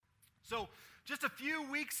So just a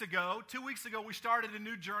few weeks ago, 2 weeks ago, we started a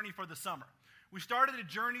new journey for the summer. We started a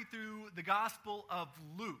journey through the Gospel of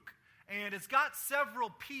Luke, and it's got several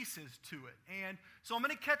pieces to it. And so I'm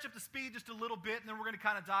going to catch up to speed just a little bit, and then we're going to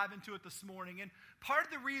kind of dive into it this morning. And part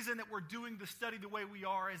of the reason that we're doing the study the way we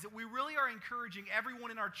are is that we really are encouraging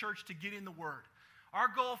everyone in our church to get in the Word. Our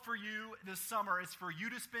goal for you this summer is for you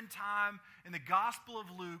to spend time in the Gospel of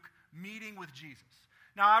Luke meeting with Jesus.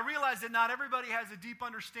 Now, I realize that not everybody has a deep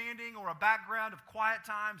understanding or a background of quiet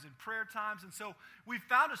times and prayer times, and so we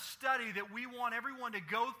found a study that we want everyone to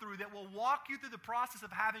go through that will walk you through the process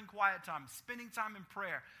of having quiet time, spending time in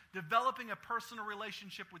prayer, developing a personal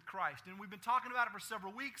relationship with Christ. And we've been talking about it for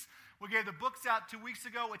several weeks. We gave the books out 2 weeks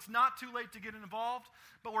ago. It's not too late to get involved,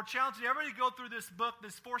 but we're challenging everybody to go through this book,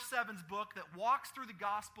 this 4-7s book that walks through the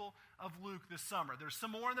Gospel of Luke this summer. There's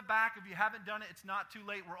some more in the back. If you haven't done it, it's not too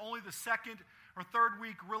late. We're only the second or third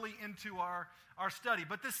week really into our study.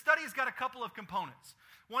 But this study has got a couple of components.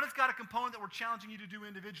 One, it's got a component that we're challenging you to do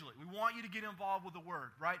individually. We want you to get involved with the Word,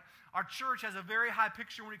 right? Our church has a very high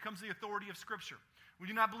picture when it comes to the authority of Scripture. We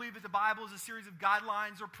do not believe that the Bible is a series of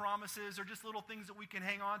guidelines or promises or just little things that we can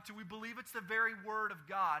hang on to. We believe it's the very Word of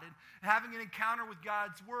God. And having an encounter with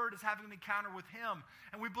God's Word is having an encounter with Him.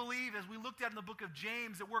 And we believe, as we looked at in the book of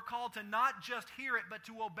James, that we're called to not just hear it, but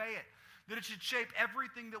to obey it. That it should shape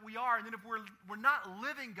everything that we are. And then if we're not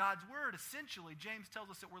living God's Word, essentially, James tells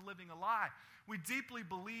us that we're living a lie. We deeply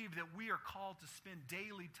believe that we are called to spend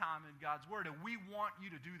daily time in God's Word, and we want you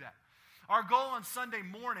to do that. Our goal on Sunday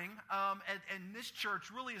morning in this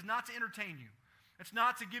church really is not to entertain you. It's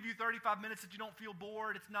not to give you 35 minutes that you don't feel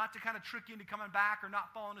bored. It's not to kind of trick you into coming back or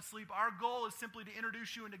not falling asleep. Our goal is simply to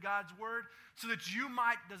introduce you into God's Word so that you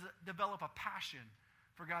might develop a passion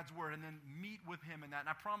for God's Word and then meet with Him in that. And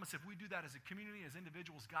I promise if we do that as a community, as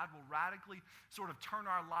individuals, God will radically sort of turn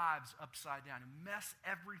our lives upside down and mess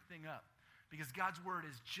everything up because God's Word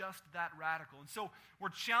is just that radical. And so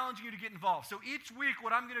we're challenging you to get involved. So each week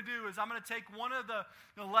what I'm going to do is I'm going to take one of the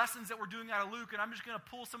lessons that we're doing out of Luke and I'm just going to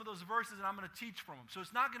pull some of those verses and I'm going to teach from them. So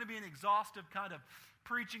it's not going to be an exhaustive kind of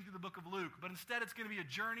preaching through the book of Luke, but instead it's going to be a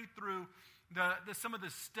journey through some of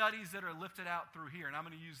the studies that are lifted out through here. And I'm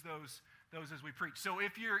going to use those as we preach. So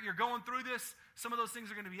if you're going through this, some of those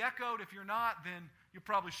things are going to be echoed. If you're not, then you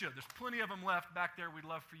probably should. There's plenty of them left back there. We'd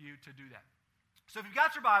love for you to do that. So if you've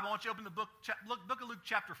got your Bible, I want you to open the book of Luke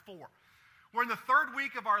chapter 4. We're in the third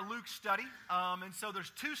week of our Luke study, and so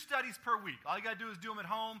there's 2 studies per week. All you got to do is do them at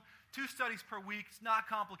home, 2 studies per week. It's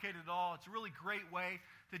not complicated at all. It's a really great way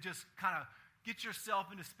to just kind of get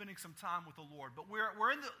yourself into spending some time with the Lord. But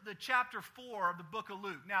we're in the chapter 4 of the book of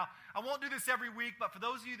Luke. Now, I won't do this every week, but for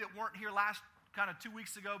those of you that weren't here last kind of 2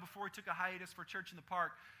 weeks ago before we took a hiatus for Church in the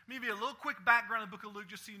Park, maybe a little quick background of the book of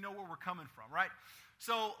Luke just so you know where we're coming from, right?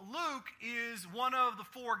 So Luke is one of the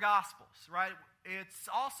 4 Gospels, right? It's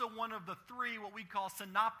also one of the 3 what we call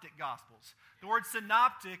synoptic Gospels. The word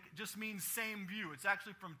synoptic just means same view. It's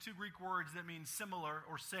actually from 2 Greek words that mean similar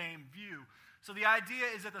or same view. So the idea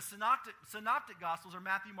is that the synoptic Gospels are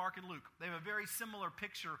Matthew, Mark, and Luke. They have a very similar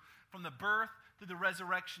picture from the birth to the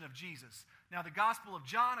resurrection of Jesus. Now, the Gospel of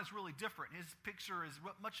John is really different. His picture is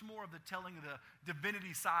much more of the telling of the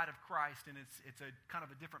divinity side of Christ, and it's a kind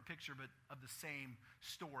of a different picture, but of the same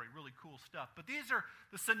story. Really cool stuff. But these are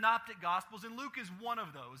the synoptic Gospels, and Luke is one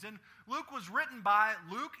of those. And Luke was written by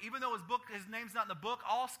Luke, even though his name's not in the book.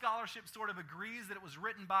 All scholarship sort of agrees that it was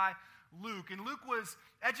written by Luke. And Luke was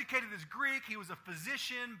educated as Greek. He was a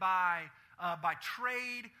physician by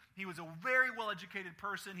trade. He was a very well-educated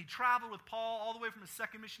person. He traveled with Paul all the way from his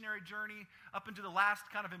second missionary journey up into the last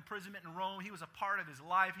kind of imprisonment in Rome. He was a part of his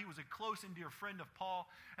life. He was a close and dear friend of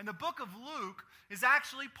Paul. And the book of Luke is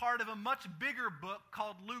actually part of a much bigger book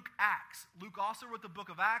called Luke Acts. Luke also wrote the book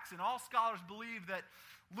of Acts, and all scholars believe that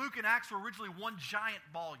Luke and Acts were originally one giant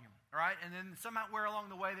volume. All right, and then somewhere along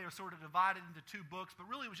the way they were sort of divided into 2 books, but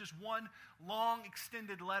really it was just one long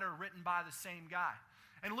extended letter written by the same guy.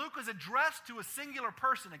 And Luke was addressed to a singular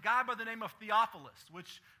person, a guy by the name of Theophilus,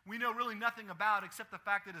 which we know really nothing about except the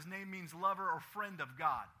fact that his name means lover or friend of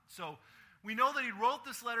God. So we know that he wrote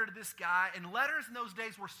this letter to this guy, and letters in those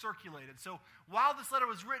days were circulated. So while this letter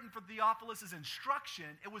was written for Theophilus' instruction,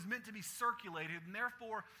 it was meant to be circulated, and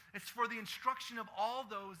therefore it's for the instruction of all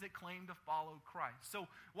those that claim to follow Christ. So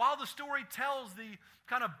while the story tells the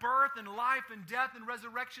kind of birth and life and death and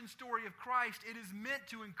resurrection story of Christ, it is meant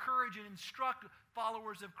to encourage and instruct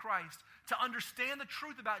followers of Christ to understand the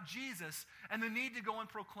truth about Jesus and the need to go and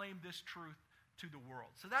proclaim this truth to the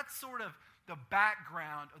world. So that's sort of the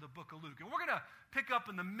background of the book of Luke. And we're going to pick up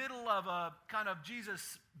in the middle of a kind of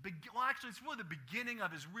Jesus, actually it's really the beginning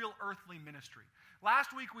of his real earthly ministry.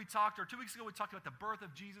 Last week we talked, or 2 weeks ago we talked about the birth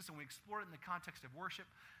of Jesus, and we explored it in the context of worship.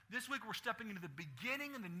 This week we're stepping into the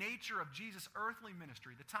beginning and the nature of Jesus' earthly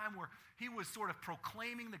ministry, the time where he was sort of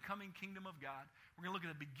proclaiming the coming kingdom of God. We're going to look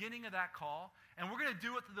at the beginning of that call, and we're going to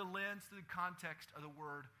do it through the lens, through the context of the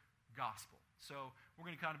word gospel. So we're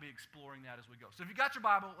going to kind of be exploring that as we go. So if you got your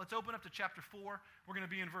Bible, let's open up to chapter 4. We're going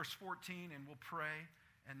to be in verse 14, and we'll pray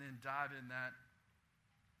and then dive in that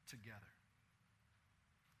together.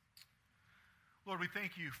 Lord, we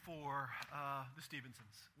thank you for the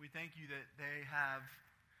Stevensons. We thank you that they have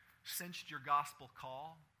sensed your gospel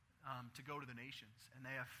call to go to the nations, and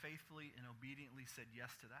they have faithfully and obediently said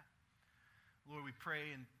yes to that. Lord, we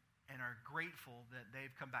pray and are grateful that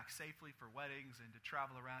they've come back safely for weddings and to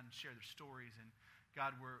travel around and share their stories. And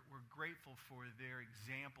God, we're grateful for their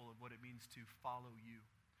example of what it means to follow you.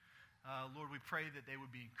 Lord, we pray that they would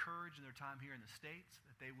be encouraged in their time here in the States,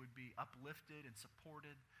 that they would be uplifted and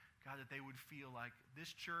supported. God, that they would feel like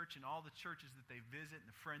this church and all the churches that they visit and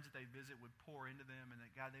the friends that they visit would pour into them, and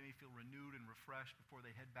that, God, they may feel renewed and refreshed before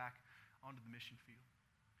they head back onto the mission field.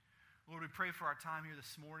 Lord, we pray for our time here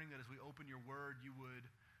this morning that as we open your word, you would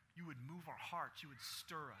move our hearts, you would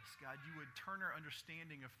stir us. God, you would turn our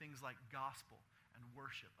understanding of things like gospel and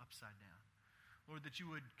worship upside down. Lord, that you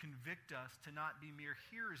would convict us to not be mere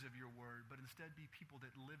hearers of your word, but instead be people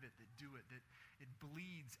that live it, that do it, that it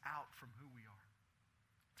bleeds out from who we are.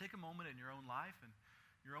 Take a moment in your own life and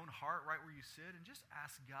your own heart right where you sit and just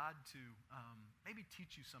ask God to maybe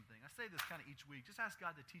teach you something. I say this kind of each week. Just ask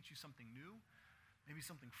God to teach you something new, maybe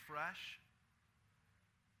something fresh.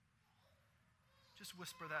 Just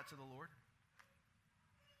whisper that to the Lord.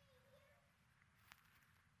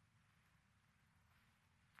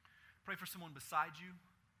 Pray for someone beside you,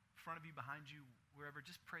 in front of you, behind you, wherever.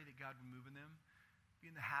 Just pray that God would move in them. Be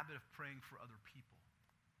in the habit of praying for other people.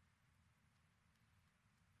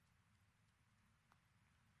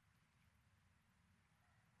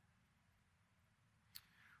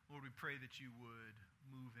 Lord, we pray that you would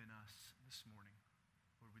move in us this morning.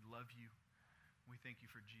 Lord, we love you. We thank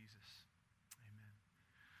you for Jesus. Amen.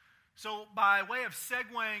 So by way of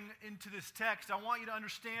segueing into this text, I want you to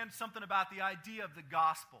understand something about the idea of the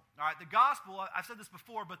gospel. All right, the gospel, I've said this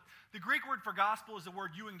before, but the Greek word for gospel is the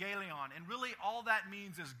word euangelion, and really all that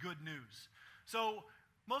means is good news. So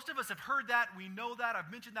most of us have heard that, we know that,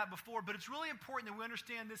 I've mentioned that before, but it's really important that we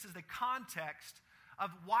understand this as the context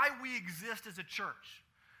of why we exist as a church.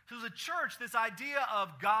 So as a church, this idea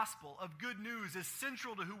of gospel, of good news, is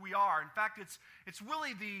central to who we are. In fact, it's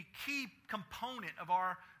really the key component of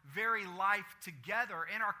our very life together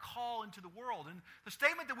and our call into the world. And the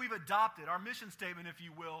statement that we've adopted, our mission statement, if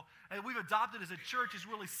you will, that we've adopted as a church is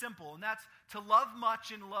really simple, and that's to love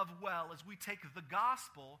much and love well as we take the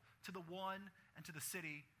gospel to the one and to the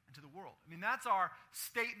city and to the world. I mean, that's our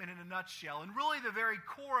statement in a nutshell. And really the very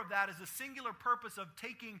core of that is the singular purpose of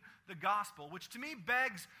taking the gospel, which to me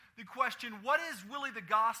begs the question, what is really the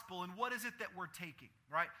gospel and what is it that we're taking,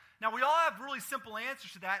 right? Now, we all have really simple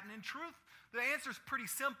answers to that, and in truth, the answer is pretty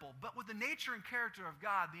simple. But with the nature and character of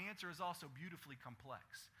God, the answer is also beautifully complex.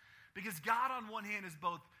 Because God, on one hand, is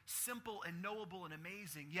both simple and knowable and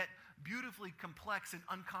amazing, yet beautifully complex and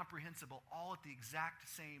incomprehensible, all at the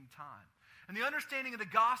exact same time. And the understanding of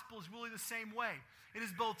the gospel is really the same way. It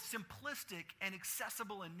is both simplistic and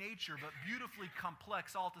accessible in nature, but beautifully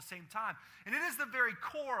complex all at the same time. And it is the very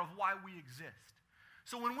core of why we exist.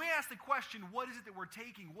 So when we ask the question, what is it that we're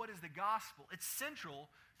taking? What is the gospel? It's central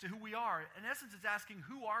to who we are. In essence, it's asking,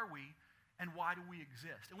 who are we and why do we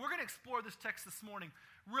exist? And we're going to explore this text this morning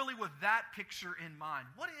really with that picture in mind.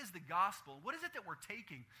 What is the gospel? What is it that we're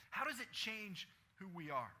taking? How does it change who we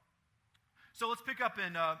are? So let's pick up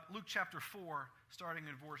in Luke chapter 4, starting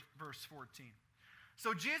in verse 14.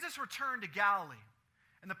 So Jesus returned to Galilee,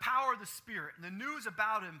 and the power of the Spirit and the news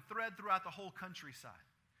about him thread throughout the whole countryside.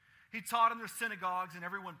 He taught in their synagogues, and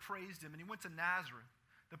everyone praised him. And he went to Nazareth,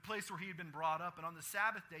 the place where he had been brought up. And on the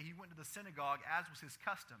Sabbath day, he went to the synagogue, as was his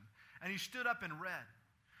custom. And he stood up and read.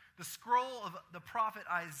 The scroll of the prophet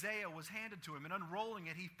Isaiah was handed to him, and unrolling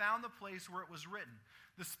it, he found the place where it was written,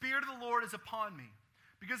 "The Spirit of the Lord is upon me,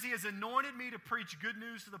 because he has anointed me to preach good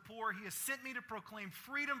news to the poor. He has sent me to proclaim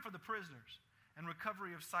freedom for the prisoners and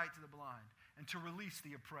recovery of sight to the blind, and to release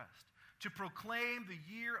the oppressed, to proclaim the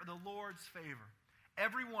year of the Lord's favor."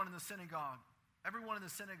 Everyone in the synagogue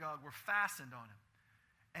were fastened on him.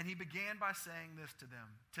 And he began by saying this to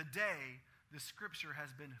them, "Today, the scripture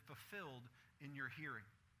has been fulfilled in your hearing."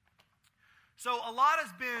 So a lot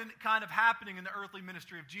has been kind of happening in the earthly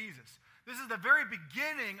ministry of Jesus. This is the very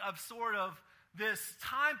beginning of sort of this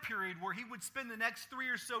time period where he would spend the next 3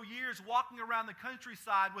 or so years walking around the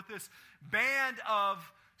countryside with this band of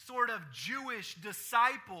sort of Jewish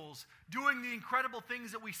disciples doing the incredible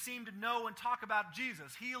things that we seem to know and talk about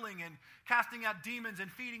Jesus, healing and casting out demons and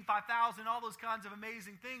feeding 5,000, all those kinds of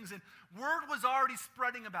amazing things. And word was already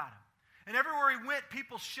spreading about him. And everywhere he went,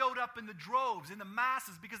 people showed up in the droves, in the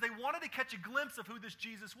masses, because they wanted to catch a glimpse of who this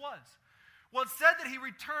Jesus was. Well, it said that he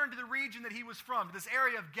returned to the region that he was from, to this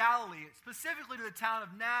area of Galilee, specifically to the town of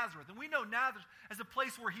Nazareth. And we know Nazareth as the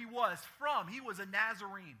place where he was from. He was a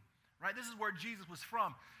Nazarene, right? This is where Jesus was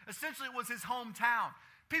from. Essentially, it was his hometown.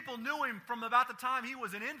 People knew him from about the time he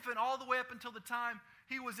was an infant all the way up until the time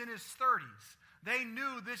he was in his 30s. They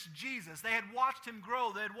knew this Jesus. They had watched him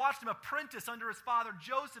grow. They had watched him apprentice under his father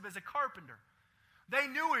Joseph as a carpenter. They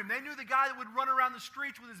knew him. They knew the guy that would run around the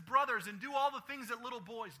streets with his brothers and do all the things that little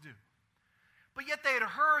boys do. But yet they had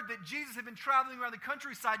heard that Jesus had been traveling around the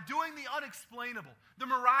countryside doing the unexplainable, the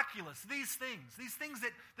miraculous, these things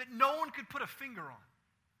that no one could put a finger on.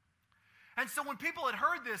 And so when people had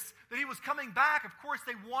heard this, that he was coming back, of course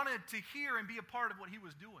they wanted to hear and be a part of what he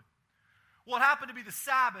was doing. Well, it happened to be the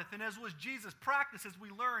Sabbath, and as was Jesus' practice, as we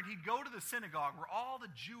learned, he'd go to the synagogue where all the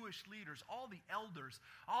Jewish leaders, all the elders,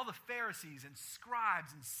 all the Pharisees and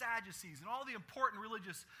scribes and Sadducees and all the important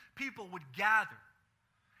religious people would gather.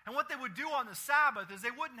 And what they would do on the Sabbath is they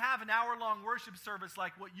wouldn't have an hour-long worship service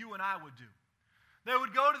like what you and I would do. They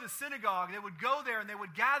would go to the synagogue, they would go there, and they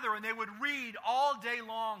would gather, and they would read all day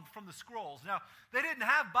long from the scrolls. Now, they didn't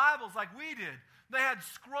have Bibles like we did. They had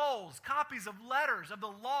scrolls, copies of letters of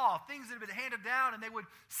the law, things that had been handed down, and they would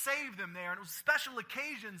save them there. And it was special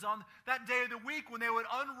occasions on that day of the week when they would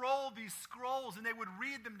unroll these scrolls and they would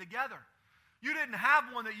read them together. You didn't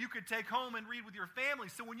have one that you could take home and read with your family.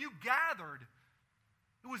 So when you gathered,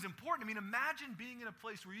 it was important. I mean, imagine being in a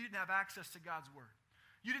place where you didn't have access to God's Word.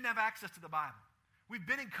 You didn't have access to the Bible. We've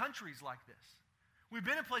been in countries like this. We've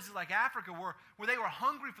been in places like Africa where they were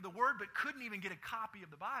hungry for the Word but couldn't even get a copy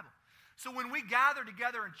of the Bible. So when we gathered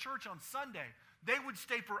together in church on Sunday, they would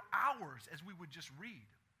stay for hours as we would just read.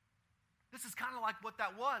 This is kind of like what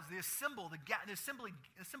that was. The assembled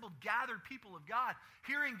gathered people of God,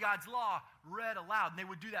 hearing God's law read aloud. And they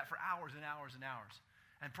would do that for hours and hours and hours.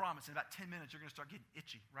 And promise, in about 10 minutes, you're going to start getting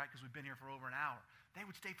itchy, right? Because we've been here for over an hour. They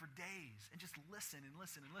would stay for days and just listen and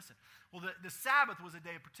listen and listen. Well, the Sabbath was a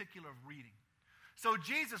day in particular of reading. So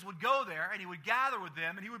Jesus would go there and he would gather with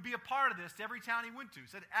them and he would be a part of this to every town he went to,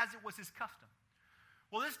 so as it was his custom.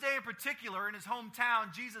 Well, this day in particular, in his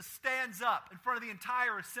hometown, Jesus stands up in front of the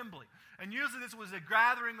entire assembly. And usually this was a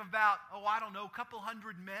gathering of about, a couple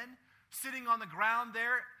hundred men sitting on the ground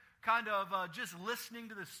there, kind of just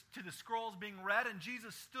listening to the scrolls being read. And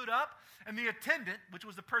Jesus stood up, and the attendant, which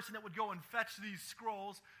was the person that would go and fetch these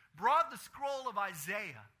scrolls, brought the scroll of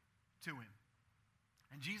Isaiah to him.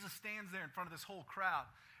 And Jesus stands there in front of this whole crowd,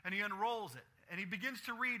 and he unrolls it, and he begins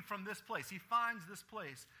to read from this place. He finds this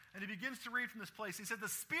place, and he begins to read from this place. He said, "The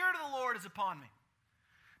Spirit of the Lord is upon me,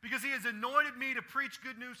 because he has anointed me to preach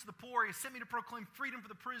good news to the poor. He has sent me to proclaim freedom for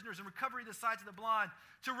the prisoners and recovery of the sight of the blind,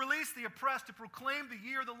 to release the oppressed, to proclaim the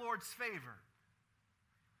year of the Lord's favor."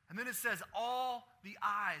 And then it says, all the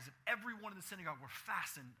eyes of everyone in the synagogue were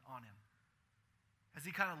fastened on him as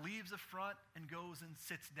he kind of leaves the front and goes and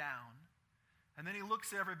sits down. And then he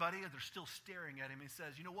looks at everybody and they're still staring at him. He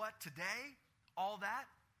says, "You know what? Today, all that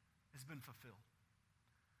has been fulfilled."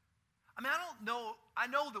 I mean, I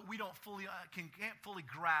know that we can't fully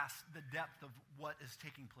grasp the depth of what is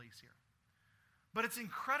taking place here. But it's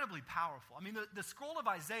incredibly powerful. I mean, the scroll of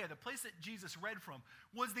Isaiah, the place that Jesus read from,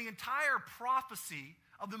 was the entire prophecy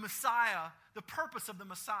of the Messiah, the purpose of the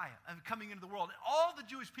Messiah of coming into the world. And all the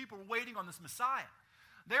Jewish people were waiting on this Messiah.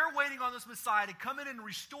 They're waiting on this Messiah to come in and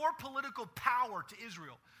restore political power to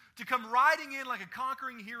Israel, to come riding in like a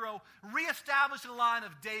conquering hero, reestablish the line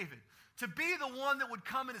of David, to be the one that would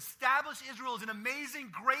come and establish Israel as an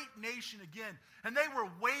amazing, great nation again. And they were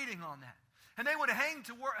waiting on that. And they would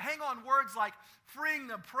hang on words like freeing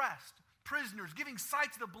the oppressed, prisoners, giving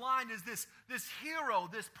sight to the blind as this hero,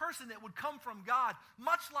 this person that would come from God,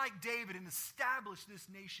 much like David, and establish this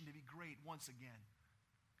nation to be great once again.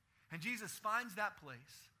 And Jesus finds that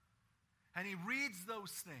place, and he reads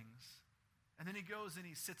those things, and then he goes and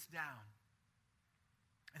he sits down.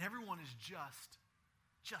 And everyone is just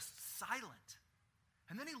silent.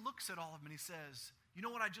 And then he looks at all of them and he says, "You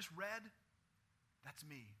know what I just read? That's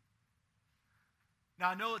me." Now,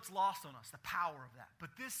 I know it's lost on us, the power of that.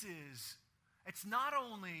 But it's not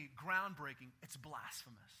only groundbreaking, it's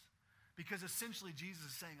blasphemous. Because essentially Jesus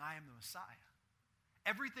is saying, I am the Messiah.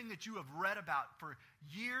 everything that you have read about for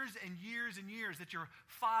years and years and years, that your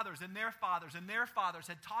fathers and their fathers and their fathers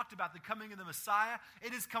had talked about the coming of the Messiah,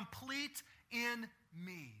 it is complete in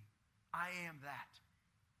me. I am that.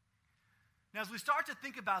 Now, as we start to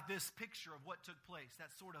think about this picture of what took place,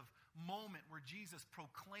 that sort of moment where Jesus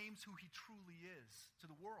proclaims who he truly is to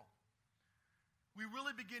the world, we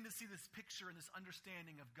really begin to see this picture and this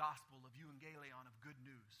understanding of gospel, of euangelion, of good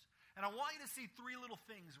news. And I want you to see three little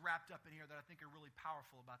things wrapped up in here that I think are really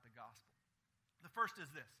powerful about the gospel. The first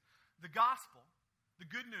is this. The gospel, the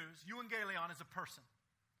good news, euangelion, is a person,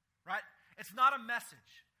 right? It's not a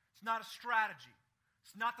message. It's not a strategy.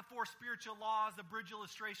 It's not the 4 spiritual laws, the bridge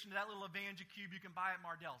illustration to that little Evangel cube you can buy at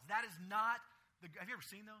Mardel's. That is not have you ever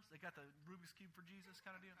seen those? They got the Rubik's Cube for Jesus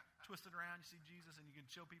kind of deal. Twist it around, you see Jesus, and you can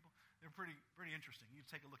show people. They're pretty interesting. You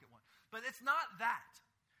take a look at one. But it's not that.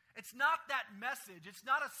 It's not that message. It's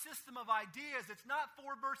not a system of ideas. It's not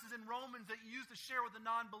 4 verses in Romans that you use to share with a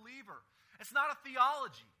non-believer. It's not a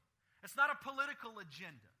theology. It's not a political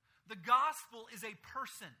agenda. The gospel is a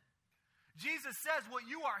person. Jesus says what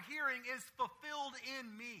you are hearing is fulfilled in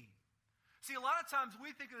me. See, a lot of times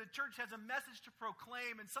we think that the church has a message to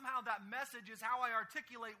proclaim, and somehow that message is how I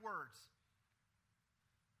articulate words.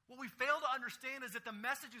 What we fail to understand is that the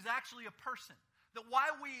message is actually a person. That why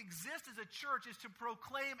we exist as a church is to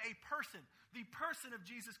proclaim a person, the person of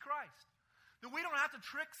Jesus Christ. That we don't have to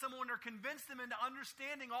trick someone or convince them into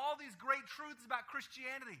understanding all these great truths about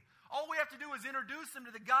Christianity. All we have to do is introduce them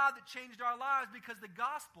to the God that changed our lives, because the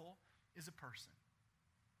gospel is a person.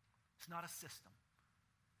 It's not a system.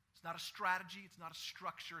 It's not a strategy. It's not a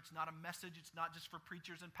structure. It's not a message. It's not just for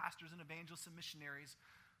preachers and pastors and evangelists and missionaries.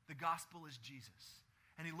 The gospel is Jesus.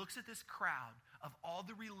 And he looks at this crowd of all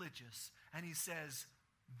the religious and he says,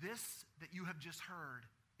 this that you have just heard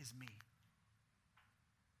is me.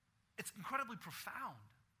 It's incredibly profound.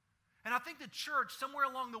 And I think the church, somewhere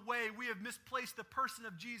along the way, we have misplaced the person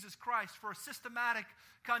of Jesus Christ for a systematic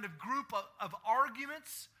kind of group of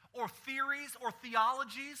arguments or theories or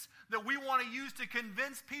theologies that we want to use to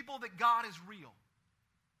convince people that God is real.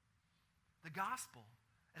 The gospel,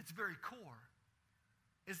 at its very core,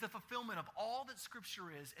 is the fulfillment of all that Scripture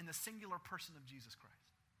is in the singular person of Jesus Christ.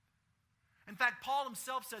 In fact, Paul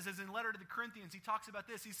himself says, as in the letter to the Corinthians, he talks about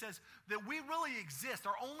this. He says that we really exist.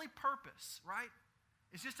 Our only purpose, right,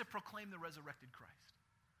 is just to proclaim the resurrected Christ.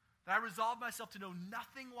 That I resolved myself to know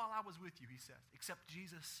nothing while I was with you, he says, except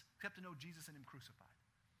to know Jesus and him crucified.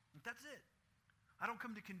 But that's it. I don't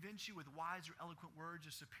come to convince you with wise or eloquent words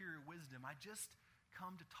or superior wisdom. I just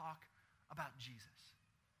come to talk about Jesus.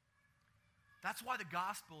 That's why the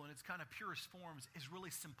gospel in its kind of purest forms is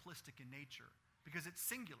really simplistic in nature, because it's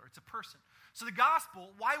singular. It's a person. So the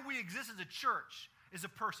gospel, why we exist as a church, is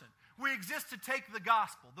a person. We exist to take the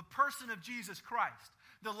gospel, the person of Jesus Christ,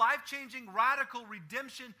 the life-changing, radical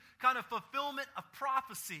redemption kind of fulfillment of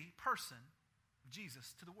prophecy person of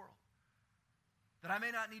Jesus to the world. That I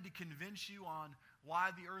may not need to convince you on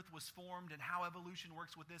why the earth was formed and how evolution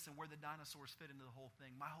works with this and where the dinosaurs fit into the whole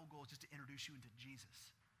thing. My whole goal is just to introduce you into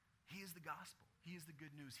Jesus. He is the gospel. He is the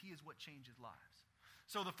good news. He is what changes lives.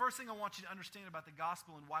 So the first thing I want you to understand about the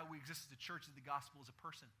gospel and why we exist as a church is the gospel is a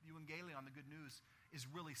person. The euangelion, the good news, is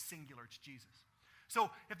really singular. It's Jesus.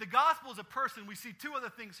 So if the gospel is a person, we see 2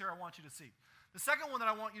 other things here I want you to see. The second one that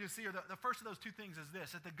I want you to see, or the first of those 2 things, is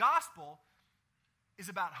this, that the gospel is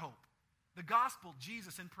about hope. The gospel,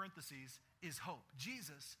 Jesus in parentheses, is hope.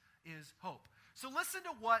 Jesus is hope. So listen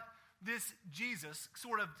to what this Jesus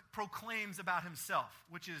sort of proclaims about himself,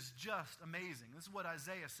 which is just amazing. This is what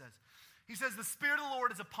Isaiah says. He says, the Spirit of the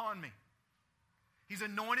Lord is upon me. He's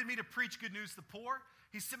anointed me to preach good news to the poor.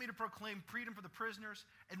 He sent me to proclaim freedom for the prisoners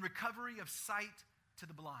and recovery of sight to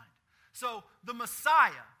the blind. So the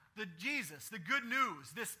Messiah, the Jesus, the good news,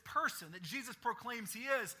 this person that Jesus proclaims he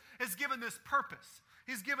is given this purpose.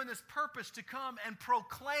 He's given this purpose to come and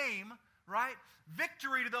proclaim, right,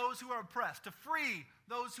 victory to those who are oppressed, to free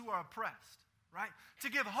those who are oppressed, right, to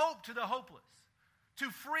give hope to the hopeless, to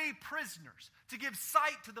free prisoners, to give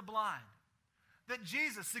sight to the blind. That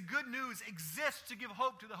Jesus, the good news, exists to give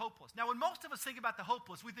hope to the hopeless. Now, when most of us think about the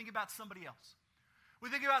hopeless, we think about somebody else. We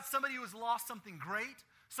think about somebody who has lost something great,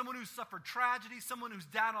 someone who's suffered tragedy, someone who's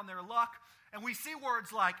down on their luck, and we see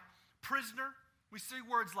words like prisoner, we see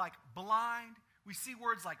words like blind, we see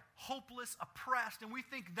words like hopeless, oppressed, and we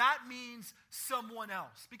think that means someone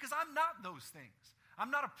else. Because I'm not those things. I'm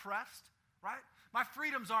not oppressed, right? My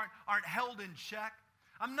freedoms aren't held in check.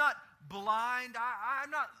 I'm not blind. I'm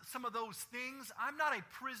not some of those things. I'm not a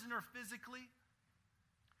prisoner physically.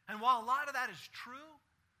 And while a lot of that is true,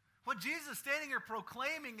 what Jesus is standing here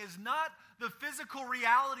proclaiming is not the physical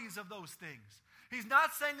realities of those things. He's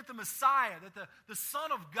not saying that the Messiah, that the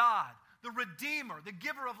Son of God, the Redeemer, the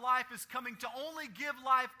giver of life is coming to only give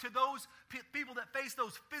life to those people that face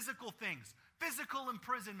those physical things, physical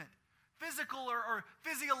imprisonment, physical or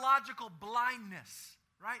physiological blindness,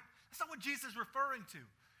 right? That's not what Jesus is referring to.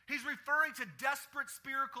 He's referring to desperate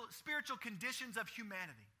spiritual conditions of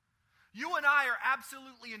humanity. You and I are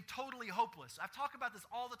absolutely and totally hopeless. I've talked about this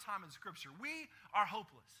all the time in Scripture. We are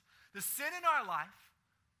hopeless. The sin in our life,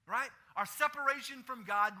 right? Our separation from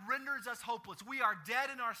God renders us hopeless. We are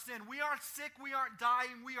dead in our sin. We aren't sick. We aren't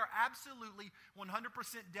dying. We are absolutely 100%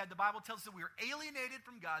 dead. The Bible tells us that we are alienated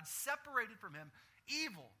from God, separated from Him,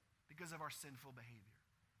 evil because of our sinful behavior.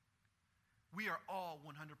 We are all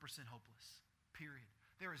 100% hopeless, period.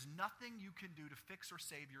 There is nothing you can do to fix or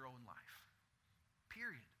save your own life,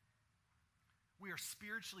 period. We are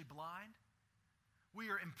spiritually blind. We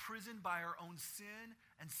are imprisoned by our own sin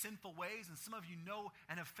and sinful ways, and some of you know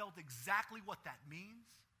and have felt exactly what that means.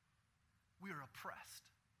 We are oppressed.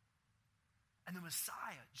 And the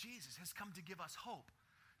Messiah, Jesus, has come to give us hope,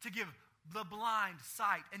 to give the blind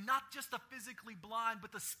sight, and not just the physically blind,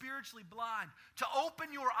 but the spiritually blind, to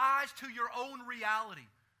open your eyes to your own reality,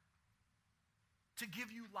 to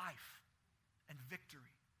give you life and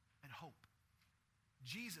victory and hope.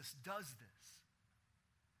 Jesus does this.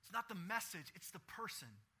 It's not the message, it's the person.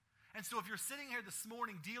 And so if you're sitting here this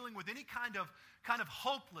morning dealing with any kind of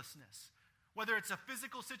hopelessness, whether it's a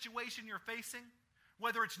physical situation you're facing,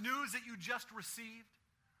 whether it's news that you just received,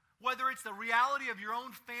 whether it's the reality of your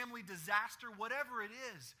own family disaster, whatever it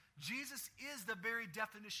is, Jesus is the very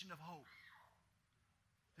definition of hope.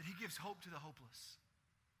 That He gives hope to the hopeless.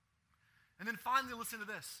 And then finally, listen to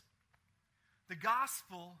this. The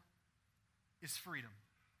gospel is freedom.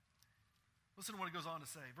 Listen to what it goes on to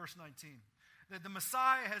say, verse 19. That the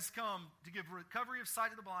Messiah has come to give recovery of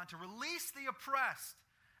sight to the blind, to release the oppressed,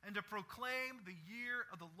 and to proclaim the year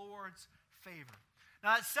of the Lord's favor.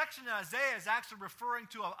 Now, that section in Isaiah is actually referring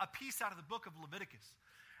to a piece out of the book of Leviticus.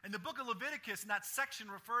 And the book of Leviticus in that section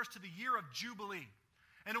refers to the year of Jubilee.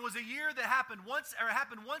 And it was a year that happened once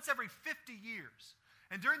every 50 years.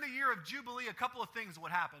 And during the year of Jubilee, a couple of things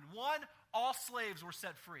would happen. One, all slaves were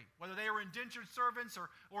set free. Whether they were indentured servants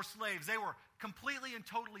or slaves, they were completely and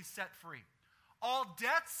totally set free. All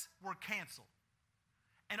debts were canceled.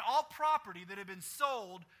 And all property that had been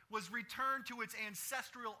sold was returned to its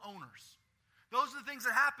ancestral owners. Those are the things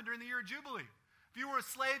that happened during the year of Jubilee. If you were a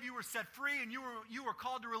slave, you were set free, and you were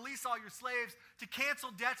called to release all your slaves, to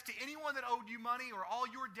cancel debts to anyone that owed you money, or all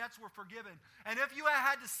your debts were forgiven. And if you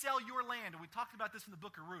had to sell your land, and we talked about this in the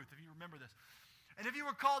book of Ruth, if you remember this, and if you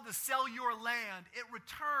were called to sell your land, it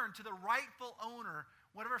returned to the rightful owner,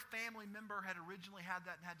 whatever family member had originally had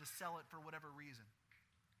that and had to sell it for whatever reason.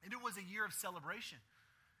 And it was a year of celebration.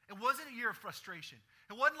 It wasn't a year of frustration.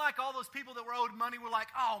 It wasn't like all those people that were owed money were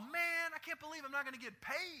like, oh man, I can't believe I'm not going to get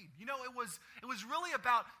paid. You know, it was really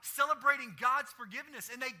about celebrating God's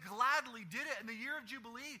forgiveness, and they gladly did it. And the year of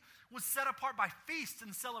Jubilee was set apart by feasts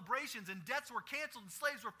and celebrations, and debts were canceled, and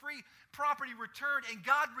slaves were free, property returned, and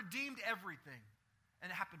God redeemed everything.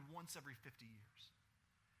 And it happened once every 50 years.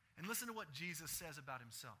 And listen to what Jesus says about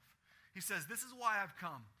Himself. He says, this is why I've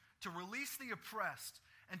come, to release the oppressed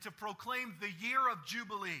and to proclaim the year of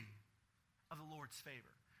Jubilee of the Lord's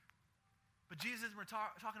favor. But Jesus, we're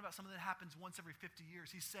talking about something that happens once every 50 years.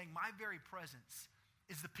 He's saying, my very presence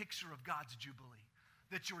is the picture of God's Jubilee.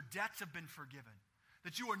 That your debts have been forgiven.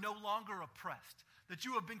 That you are no longer oppressed. That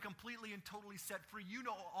you have been completely and totally set free. You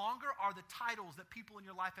no longer are the titles that people in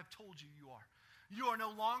your life have told you you are. You are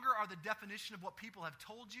no longer are the definition of what people have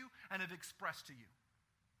told you and have expressed to you.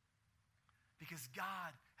 Because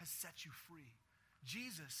God has set you free.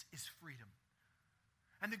 Jesus is freedom.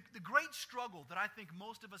 And the great struggle that I think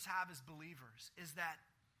most of us have as believers is that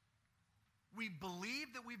we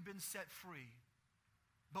believe that we've been set free,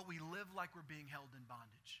 but we live like we're being held in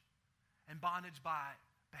bondage. And bondage by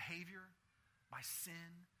behavior, by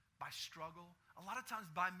sin, by struggle, a lot of times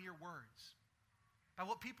by mere words, by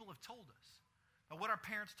what people have told us, by what our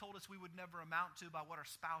parents told us we would never amount to, by what our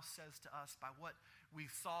spouse says to us, by what we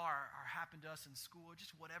saw or happened to us in school, or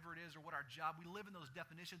just whatever it is, or what our job. We live in those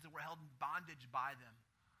definitions and we're held in bondage by them.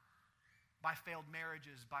 By failed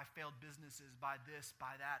marriages, by failed businesses, by this,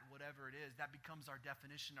 by that, whatever it is. That becomes our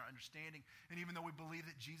definition, our understanding. And even though we believe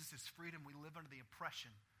that Jesus is freedom, we live under the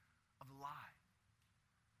oppression of the lie.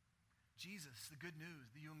 Jesus, the good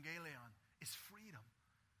news, the euangelion, is freedom.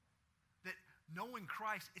 That knowing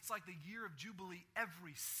Christ, it's like the year of Jubilee.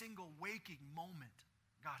 Every single waking moment,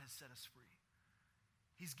 God has set us free.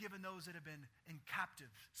 He's given those that have been in captive,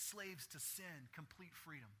 slaves to sin, complete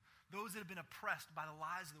freedom. Those that have been oppressed by the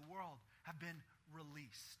lies of the world have been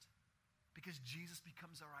released. because Jesus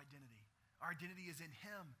becomes our identity. Our identity is in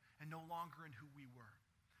him and no longer in who we were.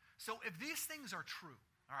 So if these things are true,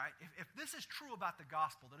 all right, if this is true about the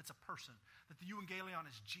gospel, that it's a person, that the euangelion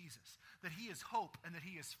is Jesus, that he is hope and that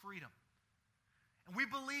he is freedom, and we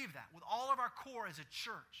believe that with all of our core as a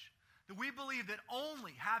church, that we believe that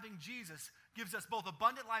only having Jesus gives us both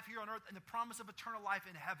abundant life here on earth and the promise of eternal life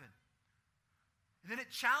in heaven. And then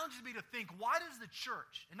it challenges me to think, why does the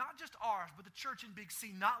church, and not just ours, but the church in Big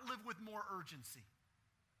C, not live with more urgency?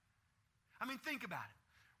 I mean, think about it.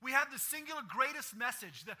 We have the singular greatest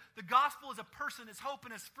message. The gospel is a person, is hope,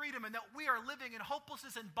 and is freedom, and that we are living in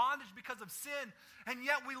hopelessness and bondage because of sin, and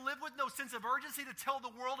yet we live with no sense of urgency to tell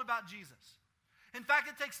the world about Jesus. In fact,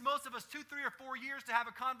 it takes most of us 2, 3, or 4 years to have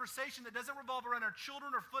a conversation that doesn't revolve around our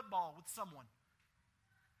children or football with someone.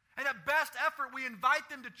 And at best effort, we invite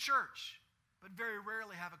them to church, but very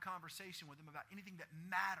rarely have a conversation with them about anything that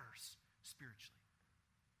matters spiritually.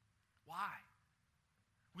 Why?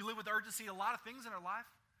 We live with urgency in a lot of things in our life.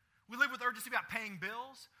 We live with urgency about paying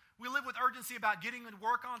bills. We live with urgency about getting to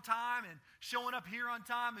work on time and showing up here on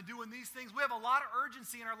time and doing these things. We have a lot of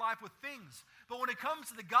urgency in our life with things. But when it comes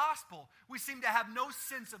to the gospel, we seem to have no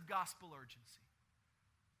sense of gospel urgency.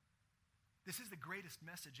 This is the greatest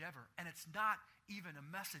message ever. And it's not even a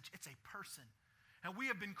message, it's a person. And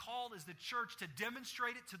we have been called as the church to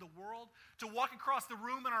demonstrate it to the world, to walk across the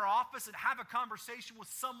room in our office and have a conversation with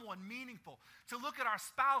someone meaningful, to look at our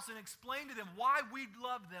spouse and explain to them why we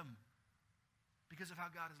love them because of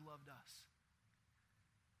how God has loved us,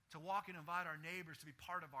 to walk and invite our neighbors to be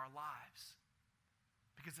part of our lives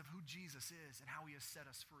because of who Jesus is and how he has set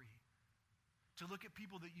us free, to look at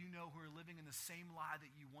people that you know who are living in the same lie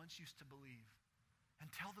that you once used to believe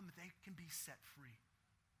and tell them that they can be set free.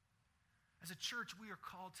 As a church, we are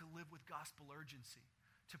called to live with gospel urgency,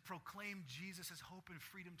 to proclaim Jesus as hope and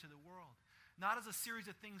freedom to the world, not as a series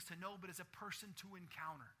of things to know, but as a person to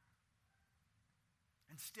encounter.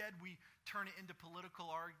 Instead, we turn it into political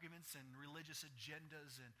arguments and religious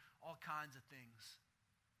agendas and all kinds of things.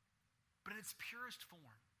 But in its purest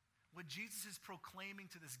form, what Jesus is proclaiming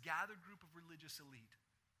to this gathered group of religious elite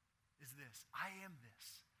is this: I am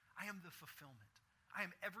this. I am the fulfillment. I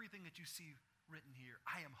am everything that you see written here.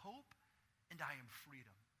 I am hope and I am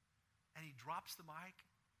freedom. And he drops the mic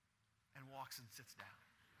and walks and sits down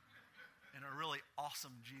in a really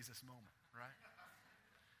awesome Jesus moment, right?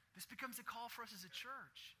 This becomes a call for us as a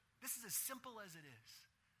church. This is as simple as it is,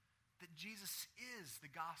 that Jesus is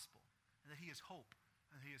the gospel and that he is hope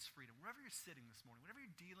and that he is freedom. Wherever you're sitting this morning, whatever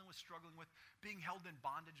you're dealing with, struggling with, being held in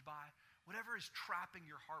bondage by, whatever is trapping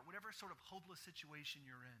your heart, whatever sort of hopeless situation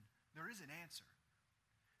you're in, there is an answer.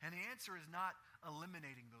 And the answer is not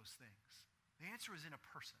eliminating those things. The answer is in a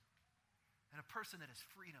person, and a person that is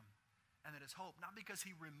freedom and that is hope, not because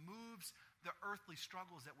he removes the earthly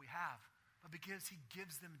struggles that we have, but because he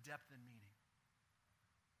gives them depth and meaning.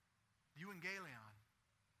 The euangelion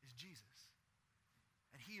is Jesus,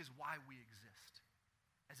 and he is why we exist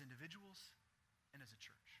as individuals and as a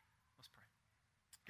church.